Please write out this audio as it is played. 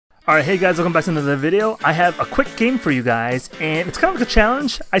Alright, hey guys, welcome back to another video. I have a quick game for you guys, and it's kind of like a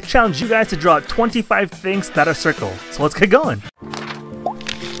challenge. I challenge you guys to draw 25 things that are circle. So let's get going.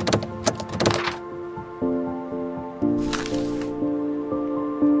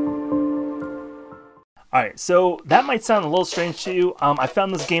 Alright, so that might sound a little strange to you. I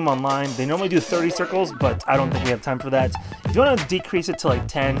found this game online. They normally do 30 circles, but I don't think we have time for that. If you want to decrease it to like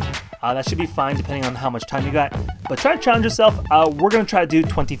 10, that should be fine depending on how much time you got. But try to challenge yourself. We're going to try to do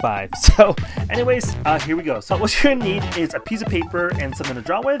 25. So anyways, here we go. So what you're going to need is a piece of paper and something to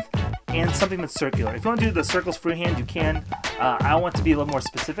draw with, and something that's circular. If you want to do the circles freehand, you can. I want to be a little more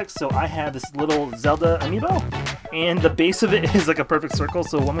specific, so I have this little Zelda amiibo, and the base of it is like a perfect circle.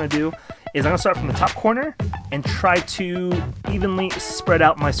 So what I'm going to do is I'm going to start from the top corner and try to evenly spread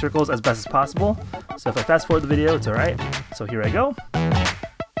out my circles as best as possible. So if I fast forward the video, it's alright. So here I go.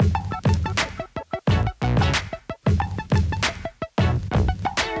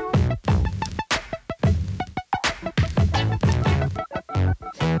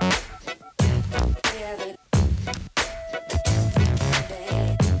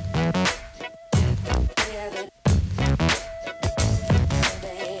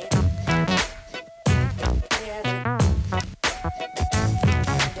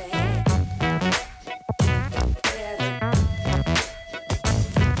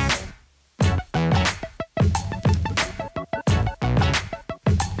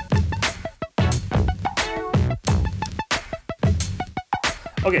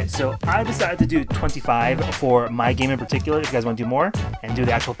 Okay, so I decided to do 25 for my game in particular. If you guys want to do more and do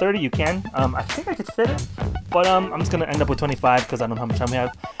the actual 30, you can. I think I could fit it, but I'm just going to end up with 25 because I don't know how much time we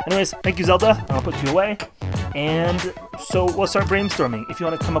have. Anyways, thank you, Zelda. I'll put you away. And so we'll start brainstorming. If you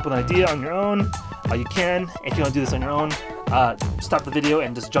want to come up with an idea on your own, you can. If you want to do this on your own, stop the video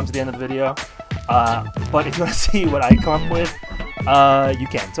and just jump to the end of the video. But if you want to see what I come up with, you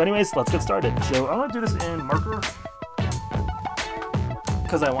can. So anyways, let's get started. So I'm going to do this in marker,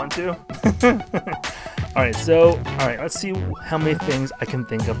 because I want to. Alright, let's see how many things I can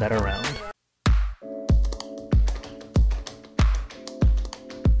think of that are round.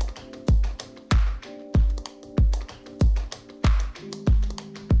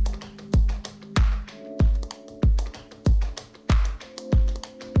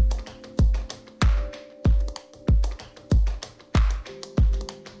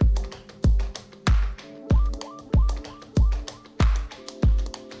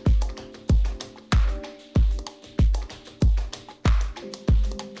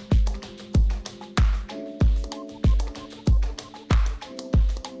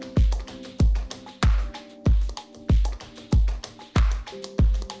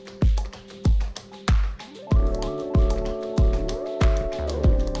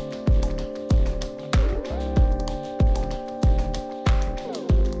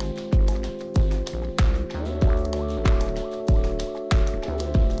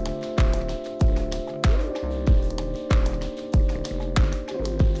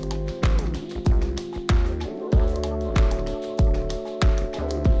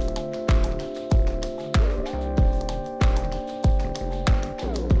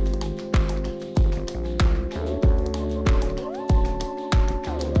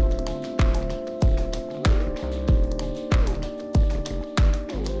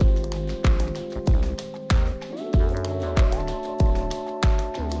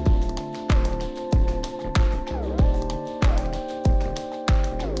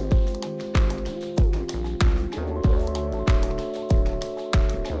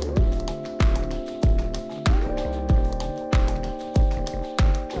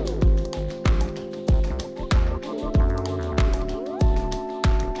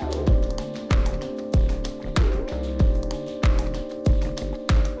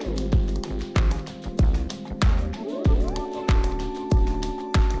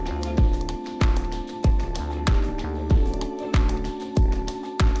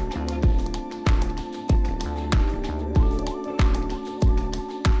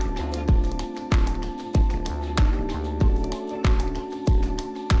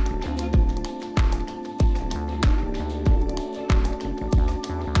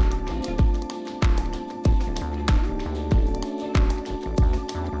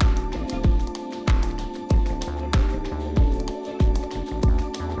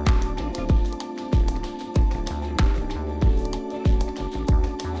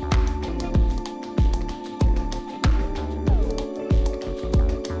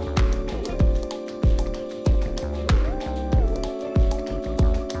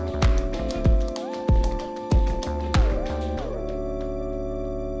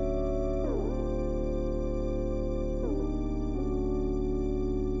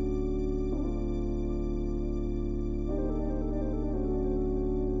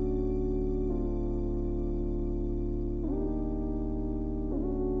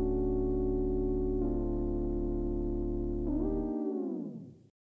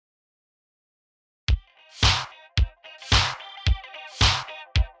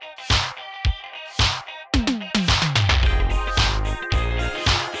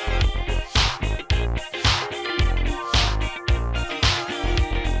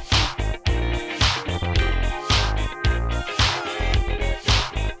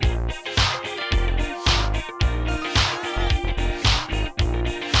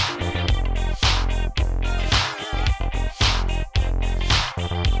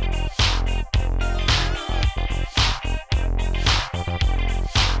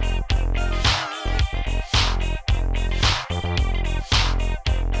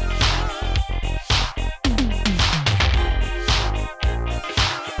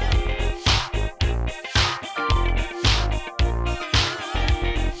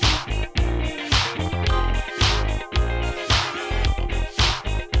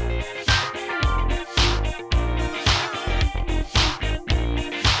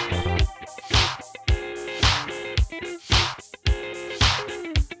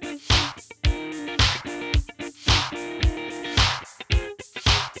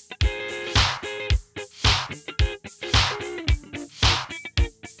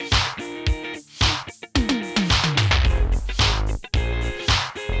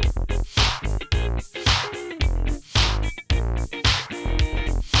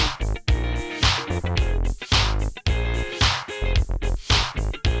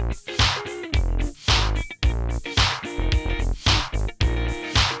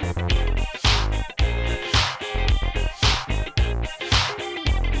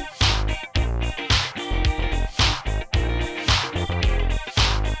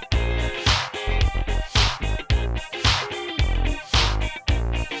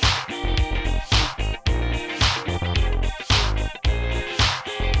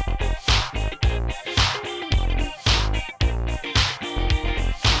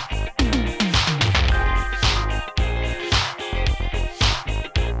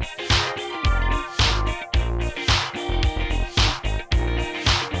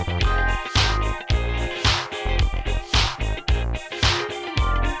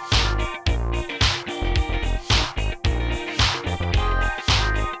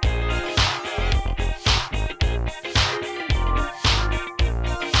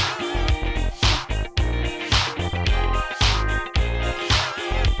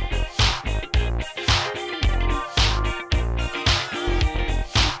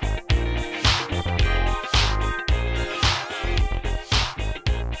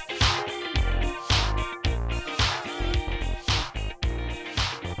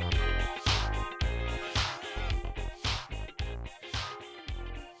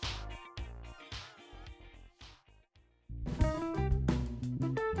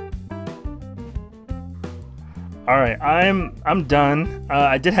 Alright, I'm done.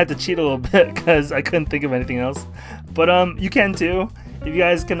 I did have to cheat a little bit because I couldn't think of anything else. But you can too. If you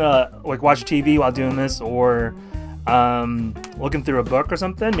guys can like watch TV while doing this, or looking through a book or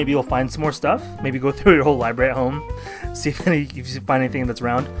something, maybe you'll find some more stuff. Maybe go through your whole library at home, see if you find anything that's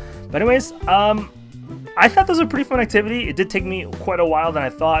around. But anyways, I thought this was a pretty fun activity. It did take me quite a while than I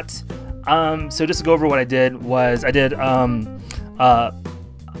thought. So just to go over what I did was I did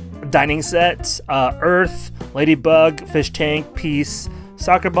dining set, earth, ladybug, fish tank, piece,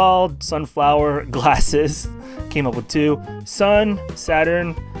 soccer ball, sunflower, glasses. Came up with 2. Sun,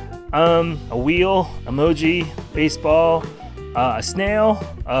 Saturn, a wheel, emoji, baseball, a snail,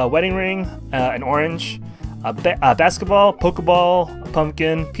 a wedding ring, an orange, a basketball, pokeball, a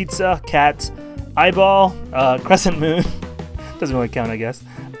pumpkin, pizza, cat, eyeball, crescent moon. Doesn't really count, I guess.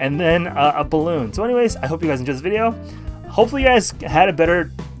 And then a balloon. So anyways, I hope you guys enjoyed this video. Hopefully you guys had a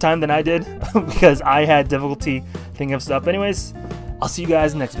better time than I did because I had difficulty thinking of stuff. Anyways, I'll see you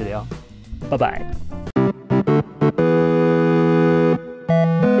guys in the next video. Bye-bye.